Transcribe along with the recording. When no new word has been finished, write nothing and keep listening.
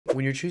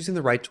When you're choosing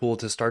the right tool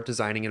to start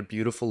designing a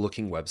beautiful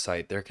looking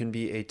website, there can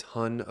be a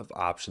ton of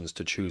options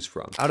to choose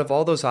from. Out of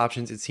all those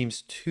options, it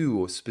seems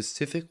two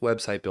specific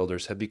website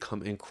builders have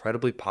become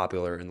incredibly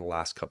popular in the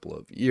last couple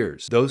of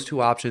years. Those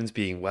two options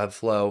being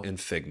Webflow and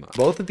Figma.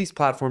 Both of these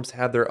platforms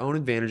have their own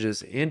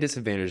advantages and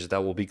disadvantages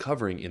that we'll be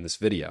covering in this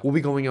video. We'll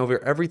be going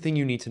over everything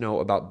you need to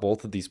know about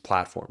both of these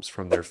platforms,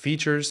 from their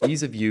features,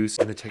 ease of use,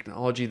 and the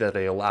technology that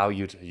they allow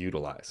you to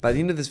utilize. By the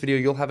end of this video,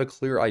 you'll have a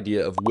clear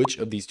idea of which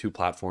of these two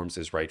platforms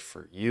is right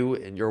for you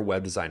and your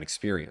web design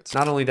experience.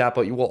 Not only that,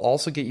 but you will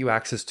also get you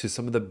access to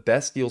some of the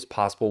best deals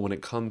possible when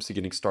it comes to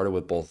getting started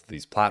with both of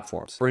these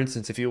platforms. For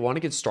instance, if you want to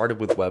get started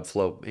with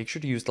Webflow, make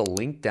sure to use the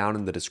link down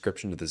in the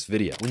description of this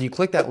video. When you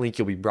click that link,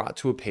 you'll be brought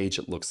to a page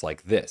that looks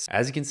like this.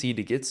 As you can see,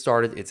 to get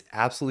started, it's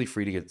absolutely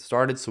free to get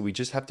started, so we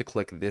just have to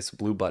click this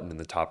blue button in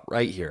the top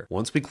right here.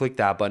 Once we click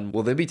that button,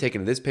 we'll then be taken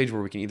to this page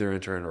where we can either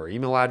enter in our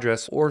email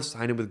address or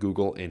sign in with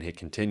Google and hit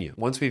continue.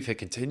 Once we've hit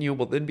continue,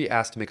 we'll then be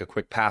asked to make a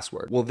quick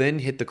password. We'll then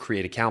hit the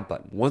create account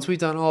button. Once we've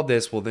done all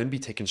this, we'll then be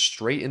taken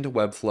straight into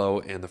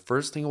Webflow, and the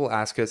first thing it will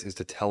ask us is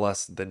to tell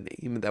us the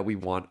name that we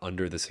want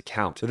under this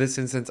account. For this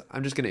instance,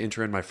 I'm just going to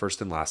enter in my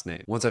first and last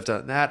name. Once I've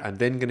done that, I'm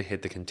then going to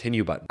hit the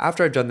continue button.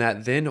 After I've done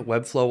that, then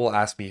Webflow will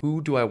ask me, who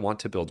do I want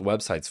to build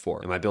websites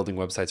for? Am I building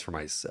websites for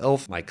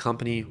myself, my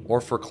company, or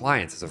for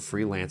clients as a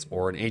freelance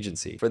or an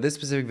agency? For this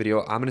specific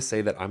video, I'm going to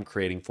say that I'm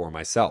creating for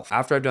myself.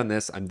 After I've done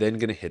this, I'm then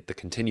going to hit the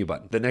continue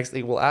button. The next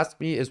thing it will ask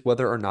me is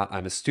whether or not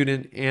I'm a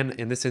student, and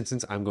in this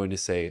instance, I'm going to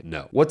say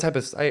no. What type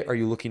of site are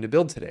you looking to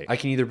build today? I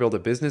can either build a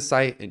business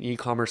site, an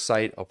e-commerce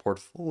site, a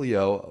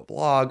portfolio, a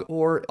blog,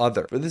 or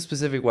other. For this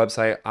specific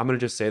website, I'm going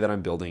to just say that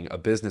I'm building a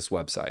business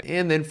website.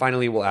 And then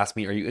finally, it will ask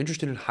me, are you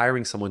interested in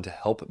hiring someone to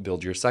help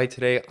build your site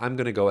today? I'm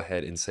going to go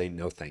ahead and say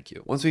no, thank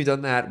you. Once we've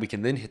done that, we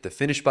can then hit the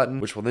finish button,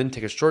 which will then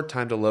take a short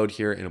time to load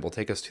here, and it will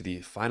take us to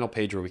the final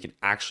page where we can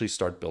actually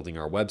start building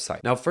our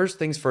website. Now, first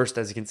things first,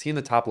 as you can see in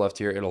the top left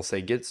here, it'll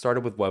say get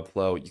started with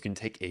Webflow. You can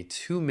take a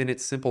 2-minute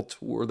simple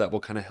tour that will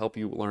kind of help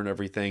you learn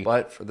everything.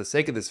 But for the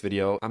sake of this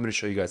video, I'm going to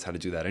show you guys how to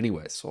do that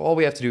anyway. So all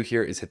we have to do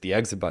here is hit the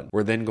exit button.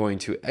 We're then going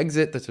to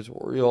exit the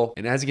tutorial.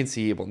 And as you can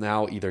see, it will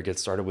now either get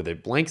started with a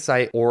blank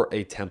site or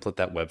a template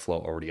that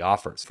Webflow already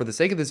offers. For the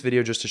sake of this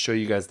video, just to show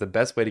you guys the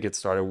best way to get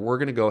started, we're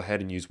going to go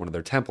ahead and use one of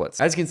their templates.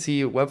 As you can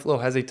see,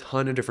 Webflow has a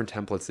ton of different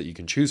templates that you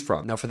can choose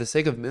from. Now, for the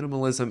sake of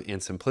minimalism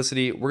and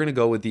simplicity, we're going to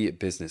go with the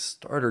business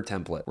starter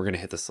template. We're going to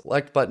hit the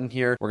select button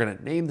here. We're going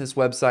to name this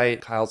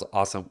website Kyle's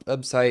Awesome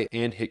Website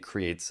and hit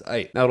create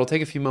site. Now, it'll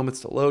take a few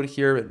moments to load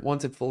here, and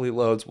once it fully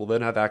loads, we'll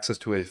then have access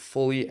to a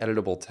fully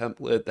editable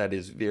template that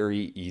is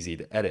very easy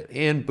to edit.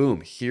 And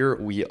boom, here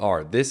we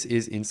are. This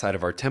is inside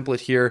of our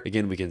template here.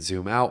 Again, we can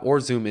zoom out or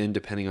zoom in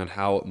depending on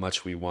how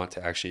much we want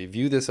to actually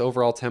view this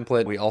overall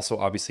template. We also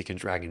obviously can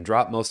drag and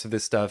drop most of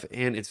this stuff,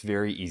 and it's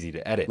very easy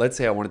to edit. Let's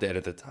say I wanted to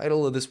edit the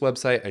title of this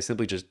website. I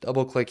simply just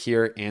double click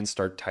here and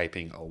start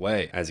typing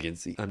away. As you can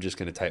see, I'm just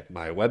going to type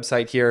my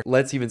website here.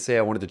 Let's even say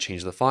I wanted to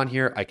change the font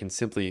here. I can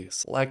simply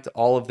select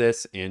all of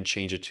this and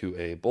change it to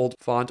a bold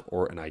font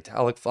or an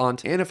italic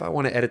font. And if I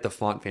want to edit the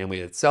font family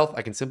itself,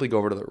 I can simply go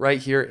over to the right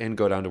here and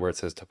go down to where it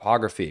says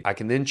typography. I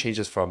can then change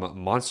this from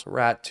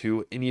Montserrat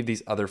to any of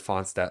these other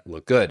fonts that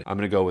look good. I'm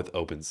going to go with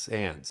Open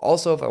Sans.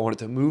 Also, if I wanted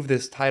to move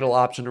this title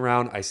option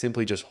around, I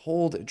simply just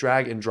hold,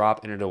 drag, and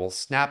drop, and it will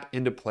snap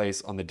into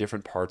place on the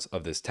different parts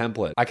of this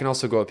template. I can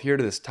also go up here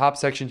to this top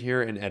section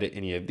here and edit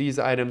any of these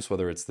items,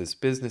 whether it's this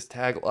business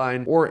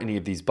tagline or any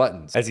of these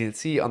buttons. As you can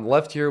see on the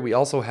left here, we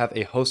also have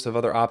a host of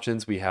other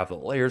options. We have the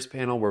layers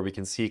panel where we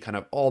can see kind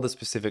of all the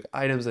specific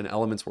items and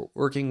elements we're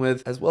working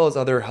with, as well as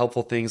other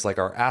helpful things like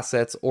our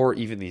assets or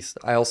even the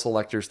style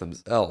selectors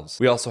themselves.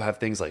 We also have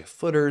things like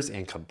footers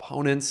and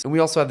components, and we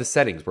also have the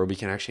settings where we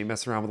can actually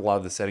mess around with a lot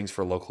of the settings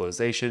for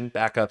localization,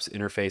 backups,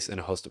 interface, and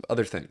a host of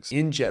other things.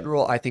 In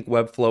general, I think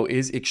Webflow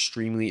is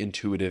extremely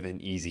intuitive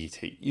and easy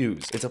to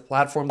use. It's a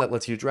platform that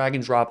lets you drag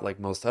and drop like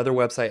most other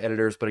website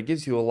editors, but it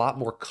gives you a lot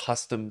more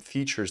custom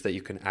features that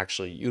you can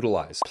actually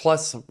utilize.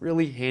 Plus some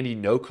really handy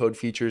no-code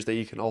features that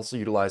you can also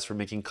utilize for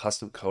making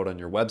custom code on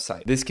your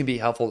website. This can be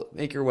helpful to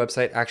make your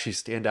website actually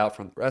stand out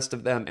from the rest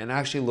of them and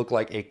actually look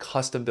like a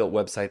custom-built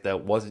website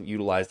that wasn't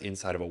utilized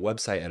inside of a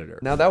website editor.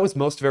 Now, that was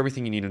most of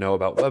everything you need to know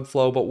about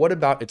Webflow, but what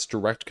about its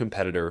direct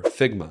competitor,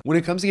 Figma? When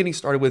it comes to getting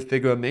started with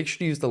Figma, make sure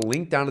to use the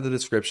link down in the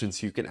description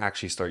so you can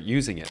actually start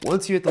using it.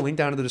 Once you hit the link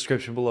down in the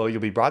description below,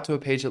 you'll be brought to a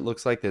page that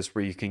looks like this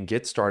where you can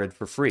get started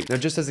for free. Now,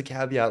 just as a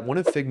caveat, one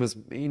of Figma's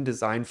main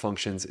design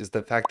functions is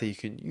the fact that you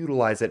can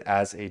utilize it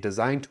as a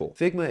design tool.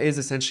 Figma is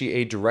essentially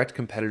a direct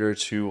competitor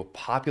to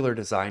popular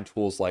design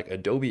tools like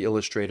Adobe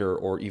Illustrator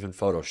or even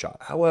Photoshop.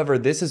 However,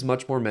 this is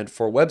much more meant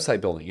for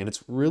website building, and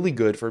it's really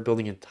good for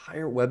building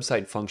entire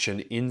website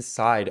function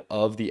inside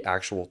of the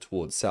actual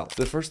tool itself.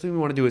 The first thing we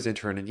want to do is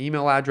enter in an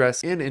email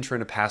address and enter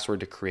in a password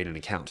to create an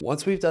account.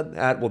 Once we've done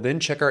that, we'll then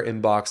check our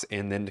inbox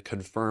and then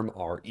confirm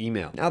our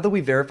email. Now that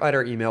we verified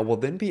our email, we'll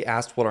then be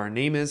asked what our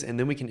name is, and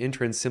then we can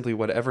enter in simply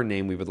whatever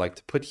name we would like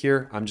to put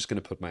here. I'm just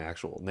going to put my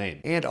actual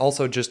name. And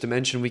also, just to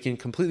mention, we can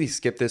completely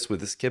skip this with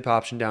the skip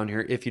option down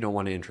here if you don't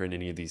want to enter in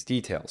any of these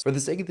details. For the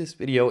sake of this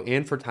video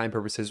and for time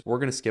purposes, we're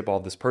going to skip all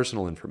this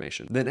personal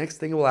information. The next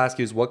thing it will ask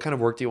you is what kind of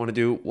work do you want to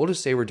do? We'll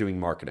just say we're doing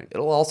marketing.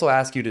 It'll also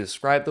ask you to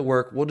describe the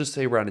work. We'll just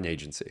say we're at an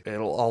agency.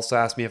 It'll also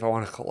ask me if I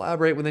want to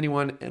collaborate with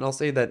anyone, and I'll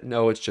say that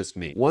no, it's just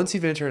me. Once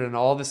you've entered in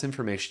all this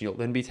information, you'll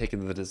then be taken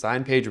to the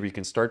design page where you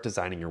can start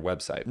designing your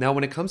website. Now,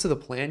 when it comes to the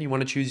plan you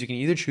want to choose, you can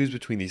either choose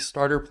between the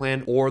starter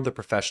plan or the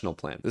professional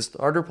plan. The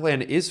starter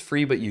plan is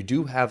free, but you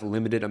do have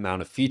limited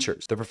amount of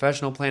features. The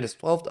professional plan is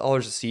 $12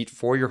 a seat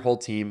for your whole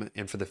team,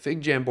 and for the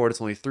Fig Jam board, it's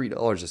only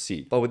 $3 a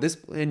seat. But with this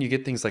plan, you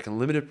get things like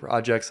unlimited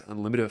projects,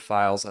 unlimited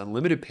files,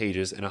 unlimited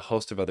pages, and a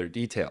host of other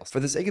details. For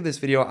the sake of this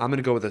video, I'm going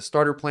to go with a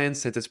starter plan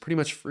since it's pretty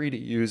much free to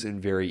use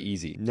and very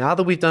easy. Now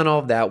that we've done all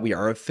of that, we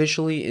are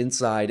officially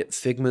inside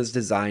Figma's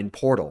design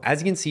portal.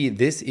 As you can see,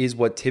 this is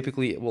what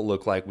typically it will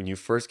look like when you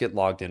first get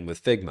logged in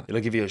with Figma.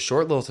 It'll give you a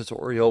short little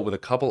tutorial with a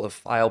couple of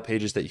file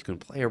pages that you can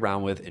play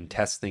around with and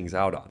test things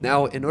out on.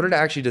 Now, in order to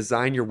actually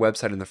design your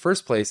website in the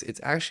first place, it's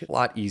actually a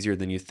lot easier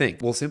than you think.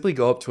 We'll simply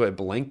go up to a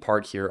blank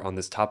part here on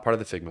this top part of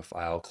the Figma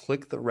file,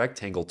 click the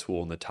rectangle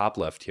tool in the top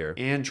left here,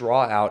 and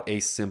draw out a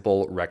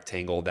simple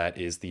rectangle that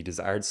is the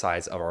desired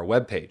size of our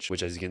web page,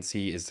 which as you can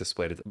see is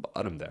displayed at the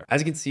bottom there.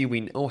 As you can see,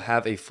 we now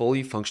have a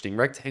fully functioning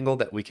rectangle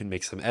that we can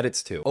make some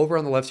edits to. Over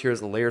on the left here is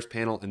the layers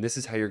panel, and this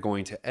is how you're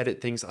going to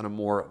edit things on a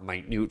more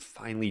minute,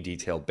 finely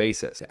detailed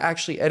basis. To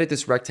actually edit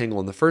this rectangle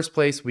in the first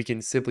place, we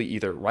can simply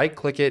either right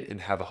click it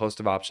and have a host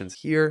of options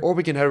here, or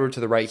we can head over to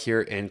the right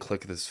here and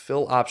click this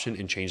fill option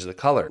and change the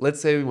color.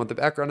 Let's say we want the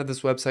background of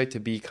this website to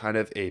be kind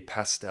of a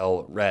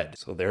pastel red.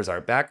 So there's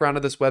our background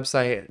of this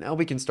website. Now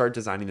we can start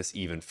designing this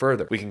even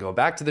further. We can go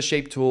back to the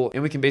shape tool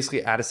and we can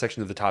basically add a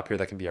section to the top here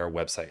that can be our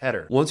website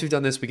header. Once we've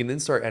done this, we can then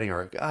start adding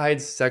our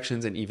guides,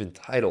 sections, and even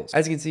titles.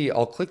 As you can see,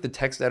 I'll click the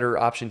text editor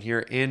option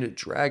here and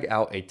drag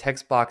out a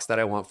text box that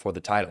I want for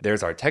the title.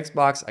 There's our text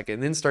box. I can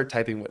then start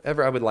typing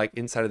whatever I would like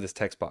inside of this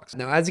text box.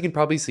 Now, as you can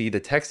probably see, the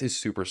text is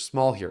super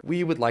small here.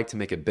 We would like to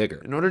make it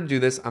bigger. In order to do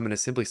this, I'm going to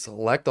simply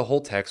select the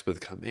whole text with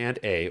Command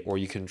A, or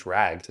you can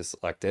drag to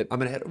select it. I'm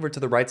going to head over to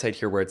the right side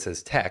here where it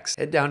says text,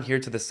 head down here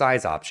to the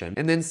size option,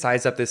 and then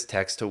size up this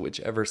text to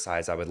whichever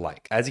size I would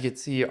like. As you can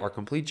see, our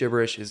complete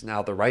gibberish is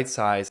now the right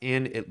size,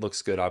 and it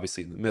looks good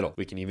obviously in the middle.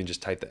 We can even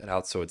just type that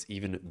out so it's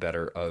even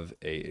better of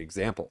a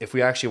example. If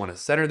we actually want to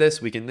center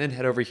this, we can then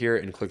head over here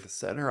and click the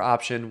center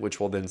option, which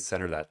will then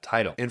center that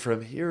title. And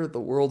from here, the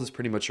world is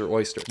pretty much your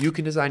oyster. You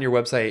can design your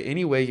website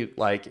any way you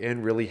like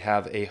and really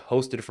have a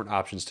host of different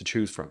options to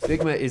choose from.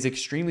 Figma is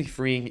extremely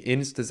freeing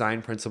in its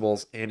design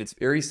principles, and it's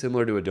very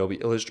similar to Adobe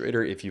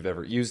Illustrator if you've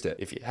ever used it.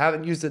 If you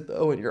haven't used it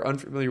though, and you're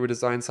unfamiliar with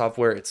design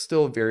software, it's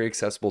still very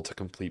accessible to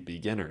complete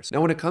beginners.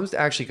 Now, when it comes to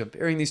actually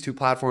comparing these two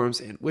platforms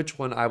and which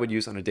one I would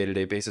use on a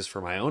day-to-day basis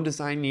for my own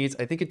design needs,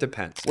 I think it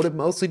depends. What it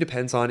mostly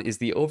depends on is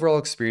the overall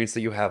experience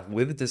that you have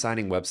with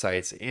designing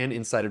websites and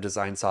inside of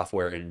design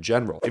software in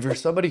general. If you're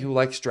somebody who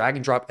likes drag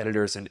and drop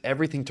editors and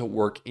everything to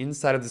work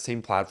inside of the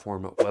same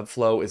platform,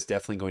 Webflow is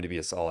definitely going to be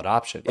a solid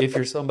option. If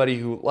you're somebody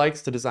who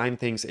likes to design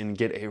things and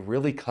get a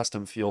really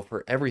custom feel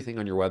for everything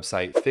on your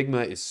website,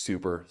 Figma is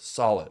super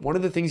solid. One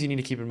of the things you need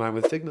to keep in mind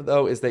with Figma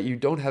though is that you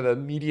don't have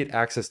immediate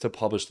access to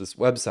publish this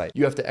website.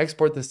 You have to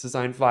export this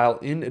design file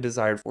in a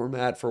desired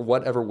format for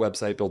whatever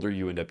website builder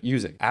you end up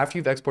using. After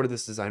you've exported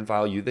this design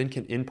file, you then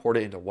can import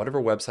it into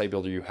whatever website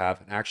builder you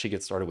have and actually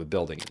get started with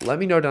building it. Let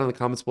me know down in the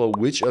comments below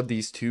which of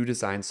these two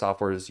design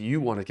softwares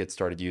you want to get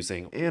started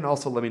using, and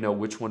also let me know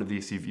which one of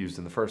these you've used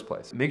in the first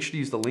place. Make sure to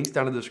use the links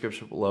down in the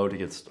description below to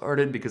get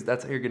started, because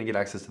that's how you're going to get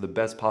access to the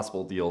best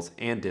possible deals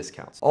and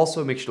discounts.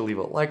 Also, make sure to leave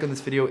a like on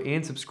this video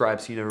and subscribe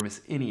so you never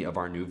miss any of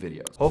our new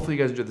videos. Hopefully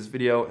you guys enjoyed this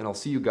video, and I'll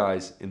see you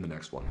guys in the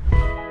next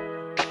one.